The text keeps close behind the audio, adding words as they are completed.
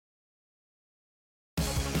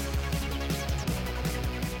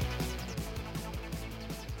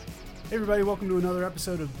Hey everybody, welcome to another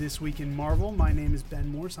episode of This Week in Marvel. My name is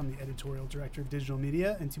Ben Morse. I'm the editorial director of digital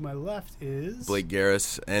media, and to my left is... Blake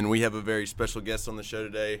Garris, and we have a very special guest on the show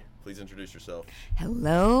today. Please introduce yourself.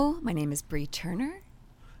 Hello, my name is Bree Turner.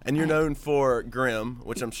 And you're known for Grimm,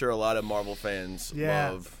 which I'm sure a lot of Marvel fans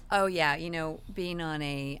love. Oh yeah, you know, being on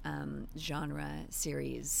a genre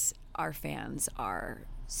series, our fans are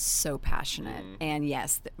so passionate. And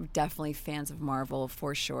yes, definitely fans of Marvel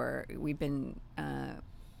for sure.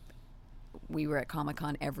 We were at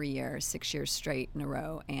Comic-Con every year, 6 years straight in a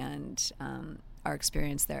row, and our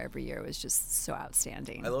experience there every year was just so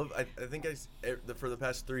outstanding. I think for the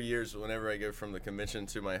past 3 years, whenever I go from the convention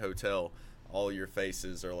to my hotel, all your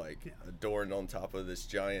faces are like adorned on top of this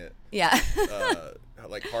giant,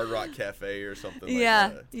 like Hard Rock Cafe or something like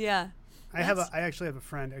that. Yeah. I actually have a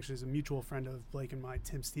friend, he's a mutual friend of Blake and mine,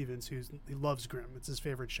 Tim Stevens, he loves Grimm. It's his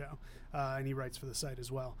favorite show, and he writes for the site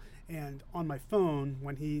as well. And on my phone,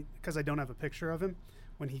 because I don't have a picture of him,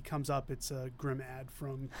 when he comes up, it's a Grimm ad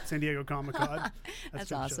from San Diego Comic-Con.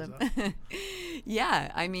 That's awesome.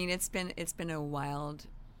 Yeah, I mean, it's been a wild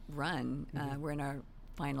run. We're in our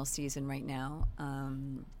final season right now,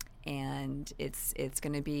 and it's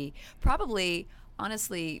going to be probably,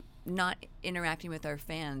 honestly, not interacting with our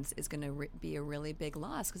fans is going to be a really big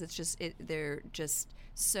loss, because they're just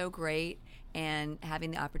so great, and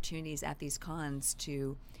having the opportunities at these cons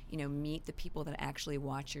to meet the people that actually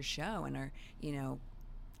watch your show and are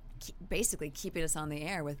basically keeping us on the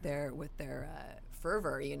air with their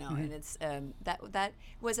fervor, and it's that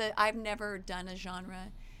was I've never done a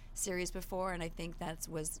genre series before, and I think that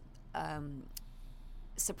was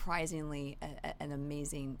surprisingly an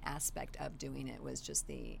amazing aspect of doing it, was just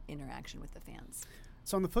the interaction with the fans.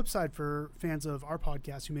 So on the flip side, for fans of our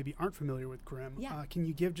podcast who maybe aren't familiar with Grimm, can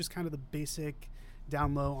you give just kind of the basic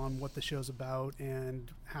down low on what the show's about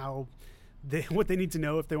and what they need to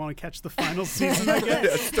know if they want to catch the final season, I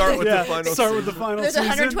guess? Start with the final season. There's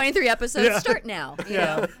 123 episodes. Yeah. Start now.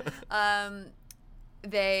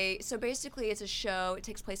 So basically, it's a show. It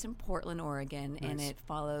takes place in Portland, Oregon, and it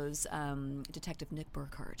follows Detective Nick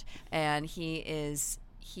Burkhardt, and he is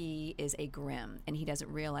a Grimm, and he doesn't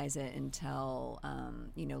realize it until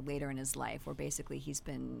later in his life, where basically he's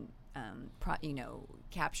been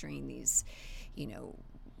capturing these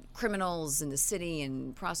criminals in the city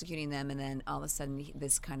and prosecuting them, and then all of a sudden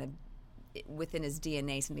this kind of within his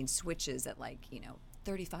DNA something switches at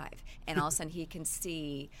 35, and all of a sudden he can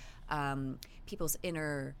see people's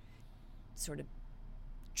inner sort of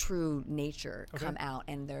true nature come out,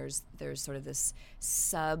 and there's sort of this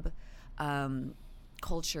sub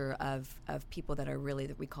culture of people that are really,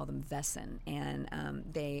 that we call them Vesson, and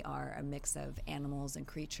they are a mix of animals and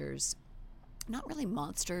creatures, not really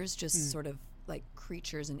monsters, just sort of like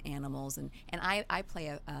creatures and animals, and I play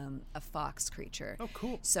a fox creature. Oh,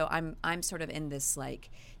 cool. So I'm sort of in this like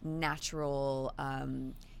natural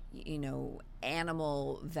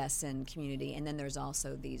animal Vesson community, and then there's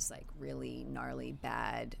also these like really gnarly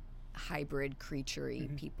bad hybrid creature-y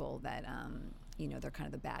people that they're kind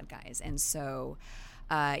of the bad guys, and so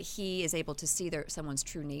he is able to see someone's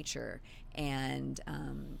true nature, and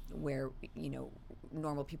where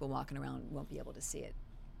normal people walking around won't be able to see it.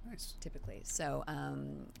 Nice. Typically. So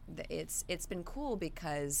it's been cool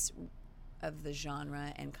because of the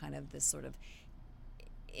genre and kind of this sort of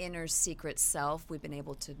inner secret self. We've been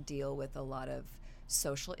able to deal with a lot of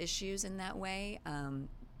social issues in that way,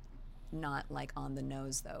 not like on the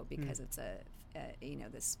nose though, because it's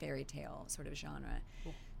this fairy tale sort of genre.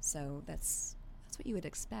 Cool. So that's what you would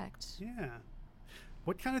expect. Yeah.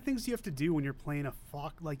 What kind of things do you have to do when you're playing a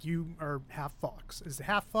fox? Like, you are half fox. Is it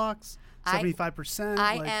half fox? 75%?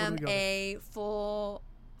 I am a full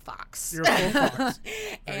fox. You're a full fox.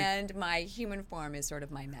 And my human form is sort of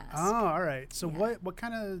my mask. Oh, all right. So what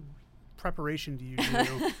kind of preparation do you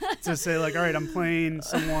do to say, like, all right, I'm playing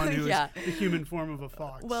someone who is the human form of a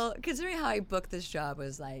fox? Well, considering how I booked this job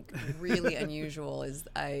was like really unusual, is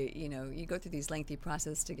you go through these lengthy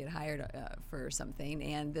process to get hired for something,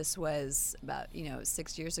 and this was about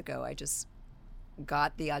 6 years ago. I just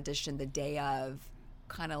got the audition the day of,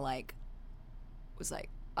 kind of like was like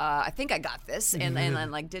I think I got this, and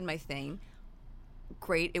then like did my thing.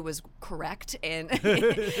 Great, it was correct, and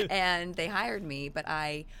and they hired me, but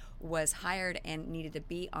I was hired and needed to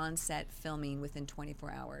be on set filming within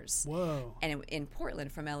 24 hours. Whoa. And in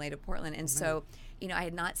Portland, from LA to Portland. And so, I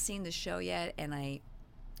had not seen the show yet, and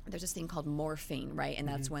there's this thing called morphing, right? And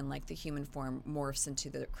that's when like the human form morphs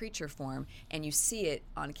into the creature form, and you see it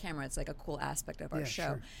on camera. It's like a cool aspect of our show.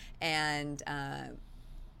 Sure. And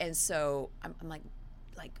so I'm like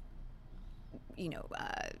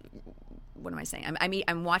what am I saying?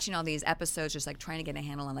 I'm watching all these episodes, just like trying to get a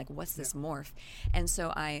handle on like what's this morph, and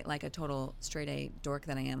so I, like a total straight A dork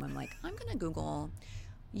that I am, I'm like, I'm gonna Google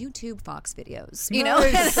YouTube Fox videos, you know,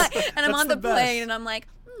 and I'm on the plane and I'm like,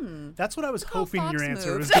 that's what I was hoping Fox your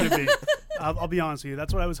answer moves. was going to be. I'll be honest with you.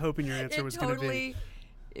 That's what I was hoping your answer was going to be.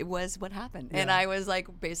 It was what happened. Yeah. And I was like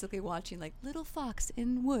basically watching like little fox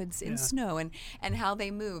in woods in snow and how they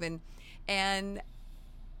move and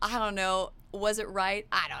I don't know, was it right?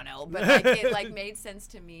 I don't know, but like it like made sense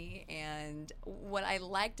to me. And what I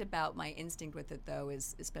liked about my instinct with it though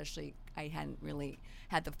is, especially I hadn't really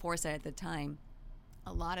had the foresight at the time,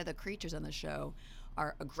 a lot of the creatures on the show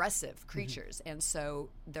are aggressive creatures, and so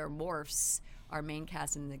their morphs, our main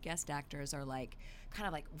cast and the guest actors, are like kind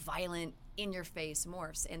of like violent, in-your-face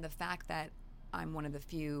morphs. And the fact that I'm one of the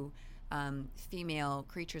few female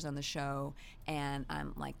creatures on the show, and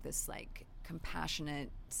I'm like this like compassionate,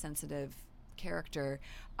 sensitive character,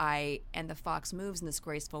 and the fox moves in this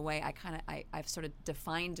graceful way. I've sort of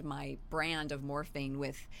defined my brand of morphing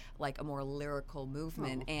with like a more lyrical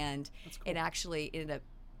movement, and cool. It actually ended up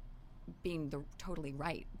being totally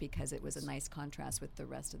right because it was a nice contrast with the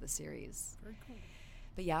rest of the series. Very cool.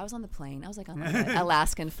 But yeah, I was on the plane. I was like on an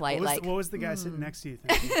Alaskan flight. What was the guy sitting next to you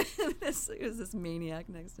thinking? It was this maniac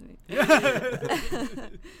next to me.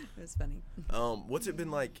 It was funny. What's it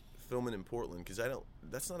been like filming in Portland? Because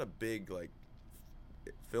that's not a big like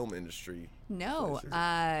film industry. No,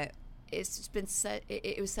 it's been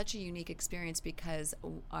it was such a unique experience because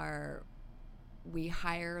we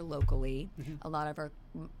hire locally. A lot of our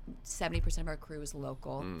 70% of our crew is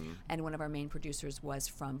local, and one of our main producers was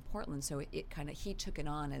from Portland, so he took it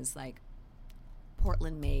on as like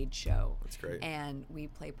Portland-made show. That's great. And we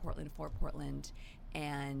play Portland for Portland,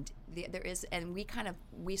 and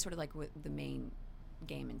we sort of like the main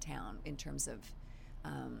game in town in terms of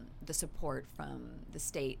the support from the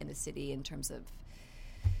state and the city in terms of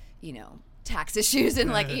tax issues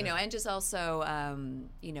and like and just also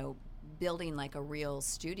building like a real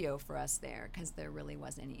studio for us there, because there really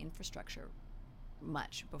wasn't any infrastructure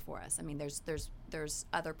much before us. I mean, there's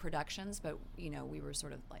other productions, but we were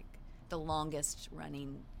sort of like the longest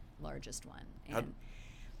running, largest one. And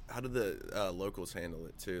how do the locals handle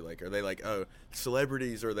it too? Like, are they like, oh,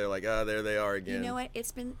 celebrities, or are they like, oh, there they are again? You know what?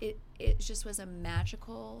 It just was a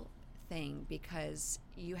magical thing because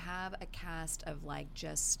you have a cast of like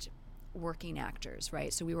just working actors,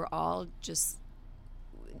 right? So we were all just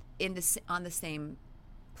on the same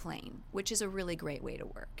plane, which is a really great way to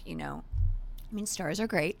work, I mean, stars are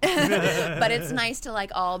great, but it's nice to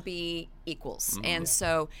like all be equals. And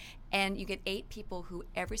so, and you get 8 people who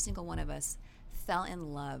every single one of us fell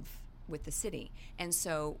in love with the city. And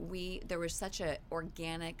so there was such a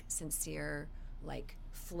organic, sincere, like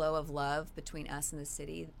flow of love between us and the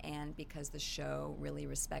city. And because the show really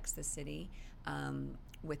respects the city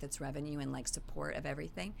with its revenue and like support of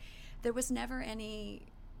everything, there was never any,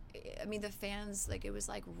 I mean, the fans, like, it was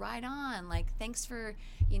like right on, like, thanks for,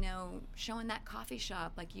 showing that coffee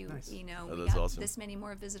shop, like Nice. We that's got awesome. this many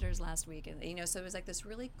more visitors last week, and so it was like this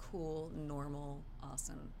really cool, normal,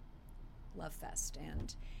 awesome love fest.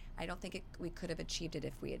 And I don't think we could have achieved it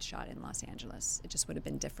if we had shot in Los Angeles. It just would have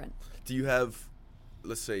been different. Do you have,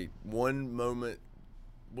 let's say, one moment?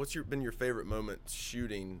 What's been your favorite moment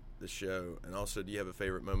shooting the show? And also, do you have a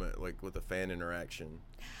favorite moment like with a fan interaction?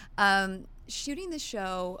 Shooting the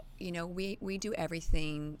show, we do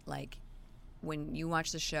everything. Like when you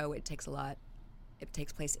watch the show, it takes a lot. It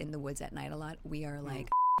takes place in the woods at night a lot. We are like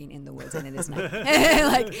in the woods, and it is night.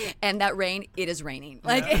 Like, and that rain, it is raining.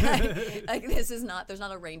 Like, like this is not. There's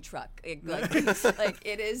not a rain truck. Like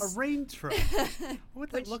it is a rain truck. What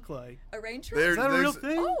would that look like? A rain truck? Is that a real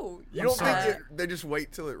thing? Oh, you don't think they just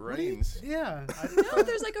wait till it rains? Yeah. No,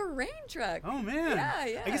 there's like a rain truck. Oh man.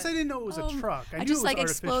 Yeah. I guess I didn't know it was a truck. I knew just it was like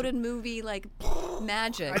artificial. exploded movie like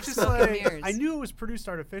magic. I just I knew it was produced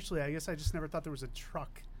artificially. I guess I just never thought there was a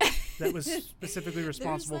truck that was specifically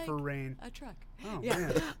responsible for rain. A truck. Oh yeah.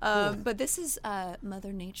 man. Cool. But this is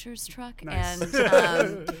Mother Nature's truck, Nice.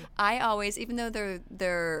 and I always, even though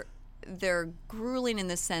they're grueling in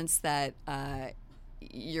the sense that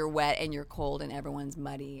you're wet and you're cold and everyone's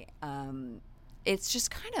muddy, it's just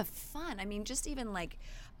kind of fun. I mean, just even like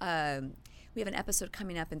we have an episode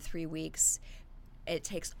coming up in 3 weeks. It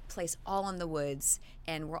takes place all in the woods,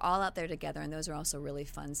 and we're all out there together, and those are also really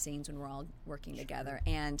fun scenes when we're all working together.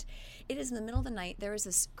 And it is in the middle of the night. There is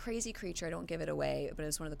this crazy creature. I don't give it away, but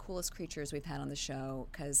it's one of the coolest creatures we've had on the show,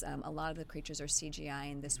 because a lot of the creatures are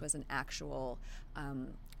CGI, and this was an actual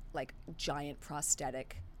like giant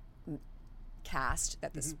prosthetic cast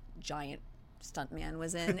that this giant stuntman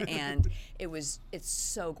was in, and it's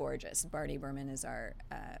so gorgeous. Barney Berman is our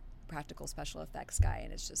practical special effects guy,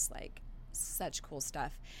 and it's just like such cool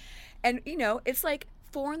stuff. And it's like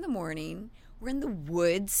 4 a.m. We're in the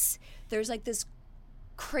woods. There's like this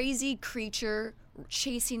crazy creature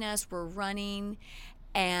chasing us. We're running,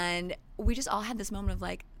 and we just all had this moment of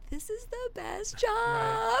like, this is the best job.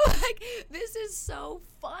 Right. Like, this is so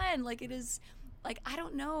fun. Like, it is, like, I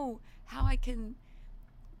don't know how I can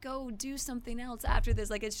go do something else after this.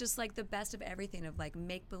 Like, it's just like the best of everything, of like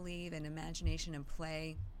make believe and imagination and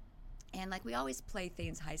play. And like, we always play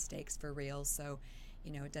things high stakes for real, so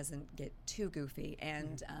it doesn't get too goofy.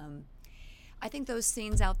 And I think those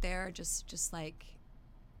scenes out there are just like,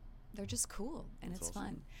 they're just cool, and it's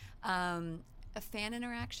awesome. Fun. A fan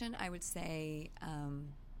interaction, I would say,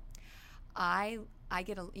 I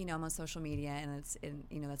get I'm on social media, and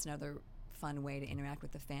that's another fun way to interact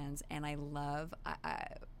with the fans. And I love,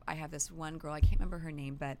 I have this one girl, I can't remember her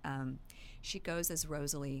name, but she goes as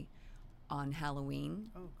Rosalie on Halloween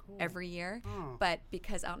every year. But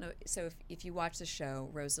because I don't know, so if you watch the show,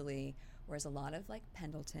 Rosalie wears a lot of like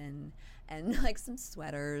Pendleton and like some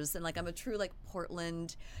sweaters, and like I'm a true like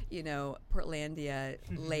Portlandia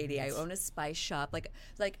lady. I own a spice shop. Like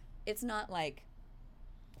it's not like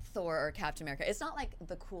Thor or Captain America. It's not like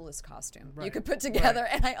the coolest costume you could put together,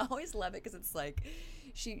 and I always love it because it's like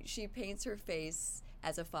she paints her face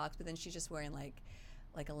as a fox, but then she's just wearing like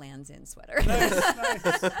a Land's End sweater.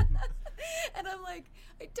 Nice. And I'm like,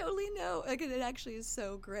 I totally know. Like, it actually is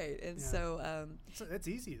so great. And so it's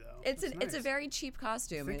easy though. It's a very cheap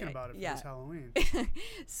costume. Thinking about it for this Halloween.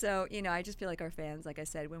 So I just feel like our fans, like I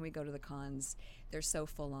said, when we go to the cons, they're so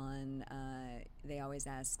full on. They always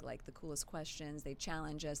ask like the coolest questions. They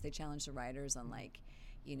challenge us. They challenge the writers on like,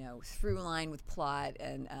 through line with plot,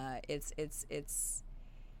 and it's.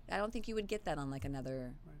 I don't think you would get that on like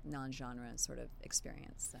another non-genre sort of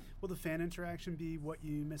experience. So. Will the fan interaction be what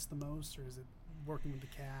you miss the most, or is it working with the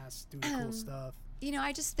cast, doing cool stuff?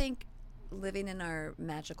 I just think living in our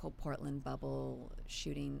magical Portland bubble,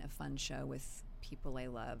 shooting a fun show with people I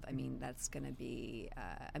love. I mean, that's going to be.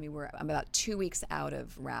 I'm about 2 weeks out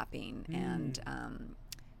of wrapping, and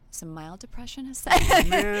some mild depression has set.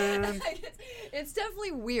 Man. It's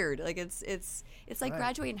definitely weird. Like it's like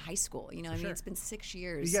graduating high school. I mean, it's been 6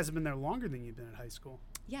 years. You guys have been there longer than you've been at high school.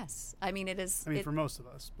 Yes, I mean it is. I mean, for most of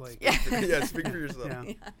us, Blake. Yeah, speak for yourself.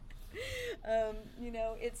 Yeah.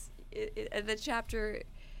 The chapter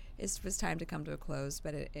was time to come to a close,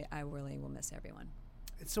 but I really will miss everyone.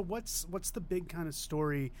 So what's the big kind of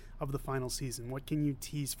story of the final season? What can you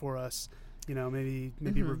tease for us?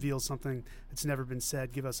 Maybe reveal something that's never been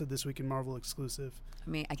said. Give us a This Week in Marvel exclusive. I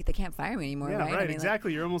mean, they can't fire me anymore, right? Yeah, right,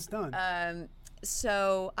 exactly. You're almost done.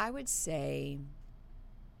 So I would say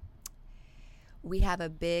we have a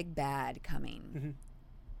big bad coming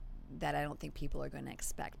that I don't think people are going to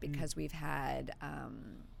expect, because we've had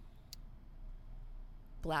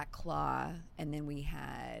Black Claw, and then we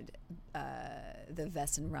had the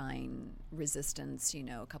Vess and Rhine resistance,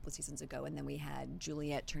 a couple of seasons ago, and then we had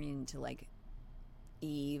Juliet turning into like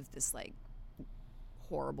Eve, this like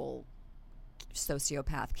horrible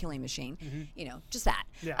sociopath killing machine, just that.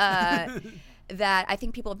 Yeah. That I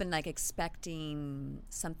think people have been like expecting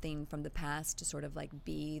something from the past to sort of like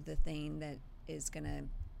be the thing that is gonna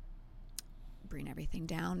bring everything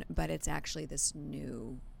down, but it's actually this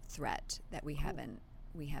new threat that we haven't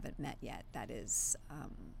met yet that is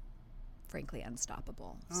frankly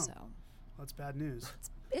unstoppable. So that's bad news.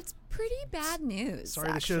 It's pretty bad news. Sorry,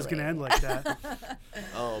 actually. The show's gonna end like that.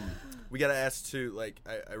 We gotta ask too. Like,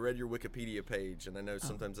 I read your Wikipedia page, and I know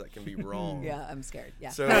sometimes that can be wrong. Yeah, I'm scared. Yeah.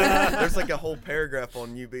 So there's like a whole paragraph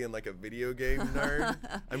on you being like a video game nerd.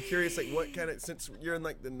 I'm curious, like, what kind of, since you're in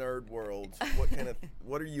like the nerd world,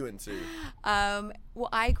 what are you into? Well,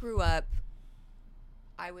 I grew up.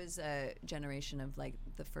 I was a generation of like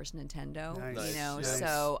the first Nintendo, Nice.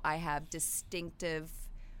 So I have distinctive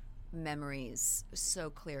memories, so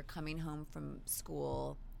clear, coming home from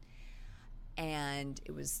school, and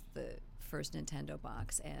it was the first Nintendo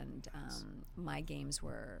box, and my games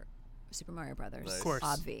were Super Mario Brothers, Of course.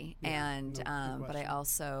 obvi, and no but I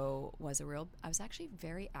also was I was actually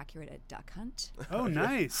very accurate at Duck Hunt. Oh,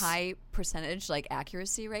 nice. High percentage like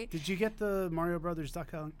accuracy rate. Did you get the Mario Brothers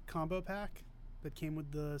Duck Hunt combo pack that came with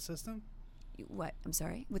the system? What? I'm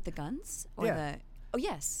sorry, with the guns or Yeah. Oh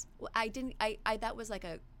yes. Well, I didn't. I that was like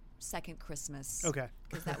a second Christmas. Okay.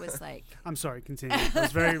 Because that was like. I'm sorry. Continue. That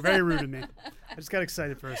was very, very rude of me. I just got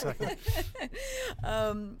excited for a second.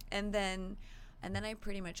 And then I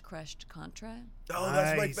pretty much crushed Contra. Oh,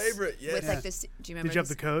 that's my Nice. favorite. Yes. With like this. Do you remember? Did you have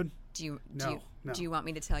the code? Do you No. do you want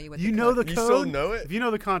me to tell you what You the know code the code? You still know it? If you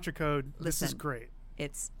know the Contra code, this Listen. is great.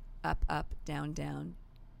 It's up, up, down, down.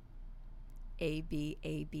 A,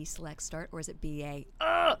 B, select start, or is it B-A?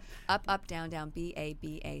 Up, up, down, down, B,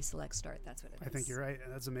 A, select start. That's what it is. I think you're right.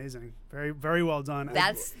 That's amazing. Very, very well done.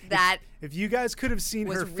 If you guys could have seen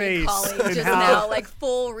was her face recalling and just how, now, like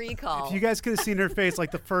full recall. if you guys could have seen her face,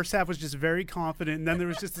 like the first half was just very confident, and then there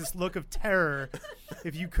was just this look of terror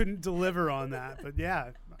if you couldn't deliver on that. But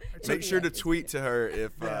yeah. Make sure to tweet to her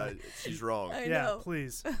if she's wrong. I Yeah, know.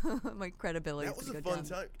 please. My credibility. That was a fun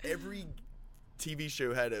time. Every TV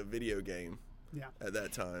show had a video game. Yeah. At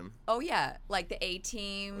that time. Oh yeah, like the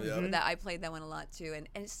A-Team. Yeah. That I played that one a lot too, and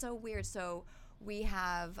it's so weird. So we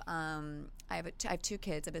have I have 2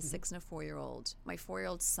 kids. I have a 6 and a 4-year-old. My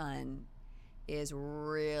 4-year-old son is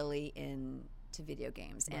really into video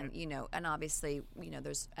games, Right. and obviously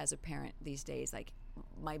there's, as a parent these days, like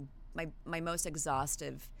my most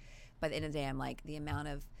exhaustive. By the end of the day, I'm like, the amount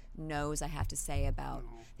of no's I have to say about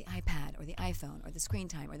the iPad or the iPhone or the screen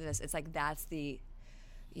time or this. It's like that's the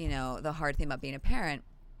hard thing about being a parent,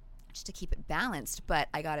 just to keep it balanced. But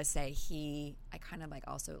I gotta say, I kind of like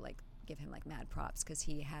also like give him like mad props because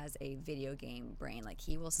he has a video game brain. Like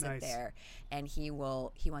he will sit there and he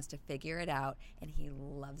wants to figure it out, and he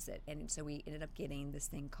loves it. And so we ended up getting this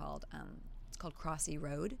thing called it's called Crossy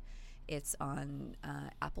Road. It's on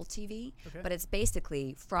Apple TV, but it's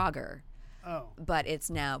basically Frogger. Oh. But it's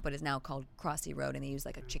now called Crossy Road, and they use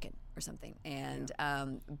like a chicken or something. And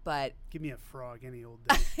but Give me a frog any old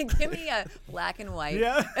day. give me a black and white.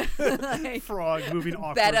 Yeah. like, frog moving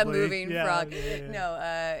awkwardly. Beta moving frog. Yeah.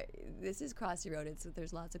 No, this is Crossy Road.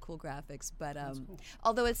 There's lots of cool graphics, but cool.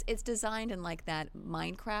 although it's designed in like that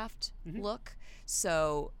Minecraft look,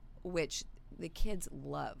 so which the kids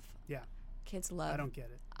love. Yeah. Kids love. I don't get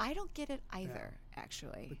it. I don't get it either,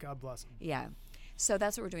 actually. But God bless them. Yeah. So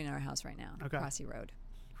that's what we're doing in our house right now. Okay. Crossy Road.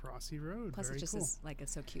 Crossy Road. Plus, Very it just cool. is like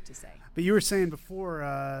it's so cute to say. But you were saying before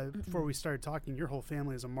we started talking, your whole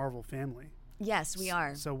family is a Marvel family. Yes, we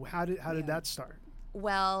are. So how did that start?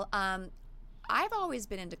 Well, I've always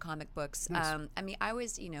been into comic books. Nice. I mean, I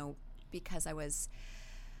was, because I was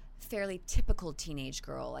fairly typical teenage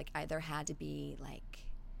girl. Like, there had to be like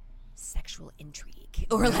sexual intrigue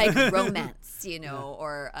or like romance,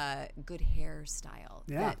 or good hairstyle.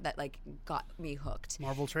 Yeah. That like got me hooked.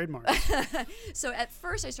 Marvel trademark. So at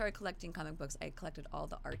first I started collecting comic books. I collected all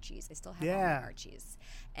the Archies. I still have all Yeah. my Archies.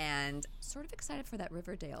 And sort of excited for that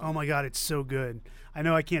Riverdale. Oh my God, it's so good. I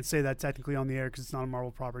know I can't say that technically on the air because it's not a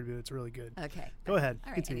Marvel property, but it's really good. Okay. Go ahead.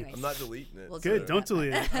 All right, Continue. anyway. I'm not deleting it. We'll Good. Don't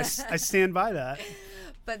delete it. I stand by that.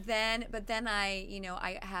 But then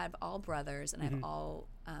I have all brothers, and I have all,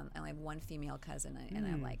 and I have one female cousin, and I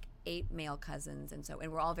have like 8 male cousins, and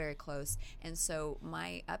we're all very close. And so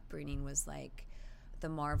my upbringing was like the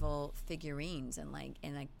Marvel figurines and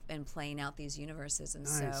playing out these universes, and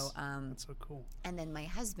Nice. so That's so cool. and then my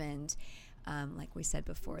husband, like we said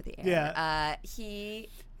before the air,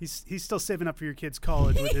 He's still saving up for your kids'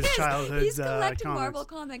 college with his childhood he's collecting comics. Marvel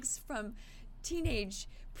comics from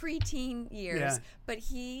preteen years, Yeah. but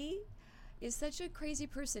he is such a crazy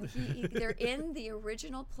person. They're in the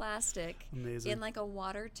original plastic, Amazing. in like a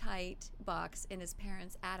watertight box in his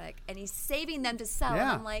parents' attic, and he's saving them to sell. Yeah.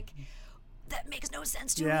 And I'm like, that makes no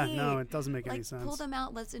sense to me. Yeah, no, it doesn't make like, any sense. pull them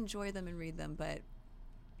out, let's enjoy them and read them. But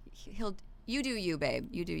you do you, babe.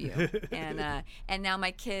 You do you. And now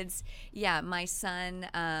my kids, my son,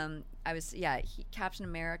 Captain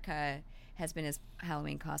America has been his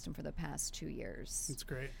Halloween costume for the past 2 years. It's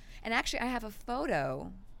great. And actually, I have a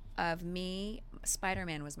photo of me.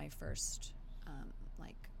 Spider-Man was my first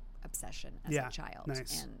obsession as a child,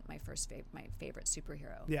 nice. and my favorite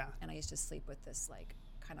superhero. Yeah. And I used to sleep with this like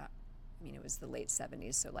kind of, it was the late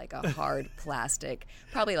 70s, so like a hard plastic,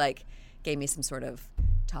 probably like gave me some sort of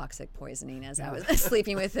toxic poisoning as I was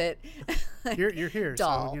sleeping with it. You're here,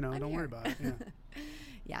 Doll. so I'm don't here. worry about it. Yeah.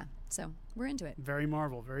 Yeah, so we're into it. Very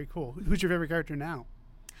Marvel, very cool. Who's your favorite character now?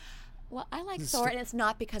 Well, I like Thor, and it's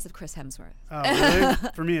not because of Chris Hemsworth. Oh, really?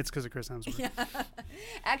 For me, it's because of Chris Hemsworth. Yeah.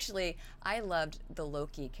 Actually, I loved the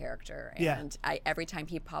Loki character, and every time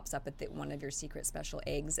he pops up at one of your secret special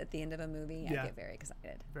eggs at the end of a movie, I get very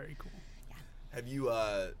excited. Very cool. Yeah. Have you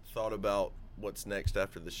thought about what's next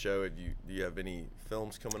after the show? Do you have any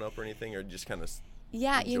films coming up or anything, or just kind of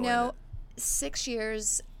enjoying it? 6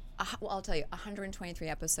 years. Well, I'll tell you, 123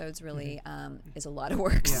 episodes really is a lot of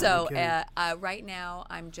work. Yeah, So no right now,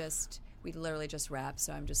 we literally just wrapped,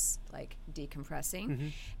 so I'm just like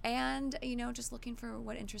decompressing, and just looking for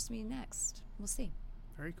what interests me next. We'll see.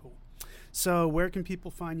 Very cool. So where can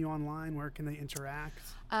people find you online? Where can they interact?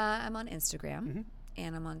 I'm on Instagram,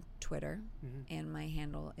 and I'm on Twitter, and my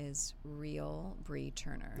handle is Real Bree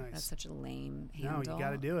Turner. Nice. That's such a lame handle. No, you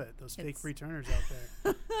got to do it. Those fake Bree Turners out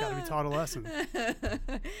there. Got to be taught a lesson.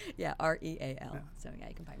 Yeah, REAL. Yeah. So yeah,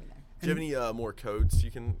 you can find me there. Do you have any more codes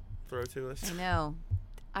you can throw to us? I know.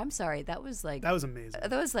 I'm sorry. That was amazing.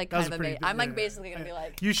 That was kind of amazing. I'm like basically gonna be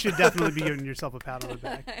like. You should definitely be giving yourself a pat on the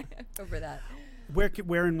back over that.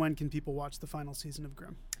 Where and when can people watch the final season of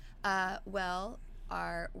Grimm? Well,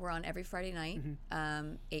 we're on every Friday night,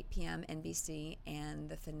 8 p.m. NBC, and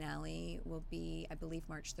the finale will be, I believe,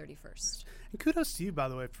 March 31st. And kudos to you, by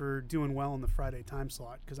the way, for doing well in the Friday time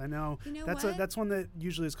slot, because I know, that's one that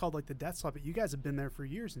usually is called like the death slot, but you guys have been there for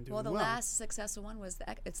years and doing well. Well, the last successful one was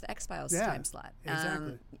it's the X-Files time slot.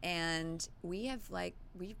 Exactly. And we've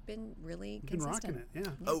been really consistent. Been rocking it,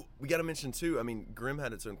 yeah. Oh, we got to mention too, I mean, Grimm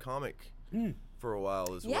had its own comic. For a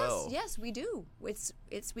while as well. Yes, we do. We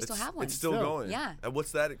still have one. It's still going. Yeah. And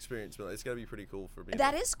what's that experience been like? It's got to be pretty cool for me.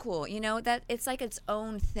 That is cool. You know, that it's like its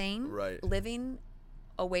own thing. Right. Living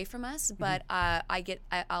away from us, but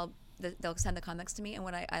they'll send the comics to me, and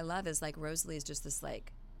what I love is like Rosalie is just this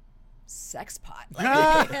like sex pot.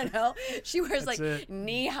 Like, you know, she wears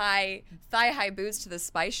knee-high, thigh-high boots to the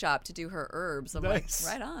spice shop to do her herbs. I'm like,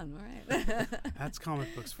 right on, all right. That's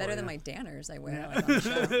comic books for better you. than my Danners I wear like, on the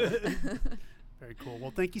show. Very cool. Well,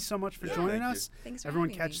 thank you so much for joining us. Thanks for Everyone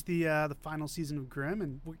having catch me. the final season of Grimm,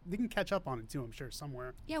 and they can catch up on it too, I'm sure,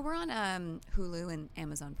 somewhere. Yeah, we're on Hulu and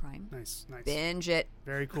Amazon Prime. Nice. Binge it.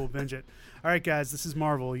 Very cool. Binge it. All right, guys, this is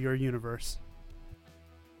Marvel, your universe.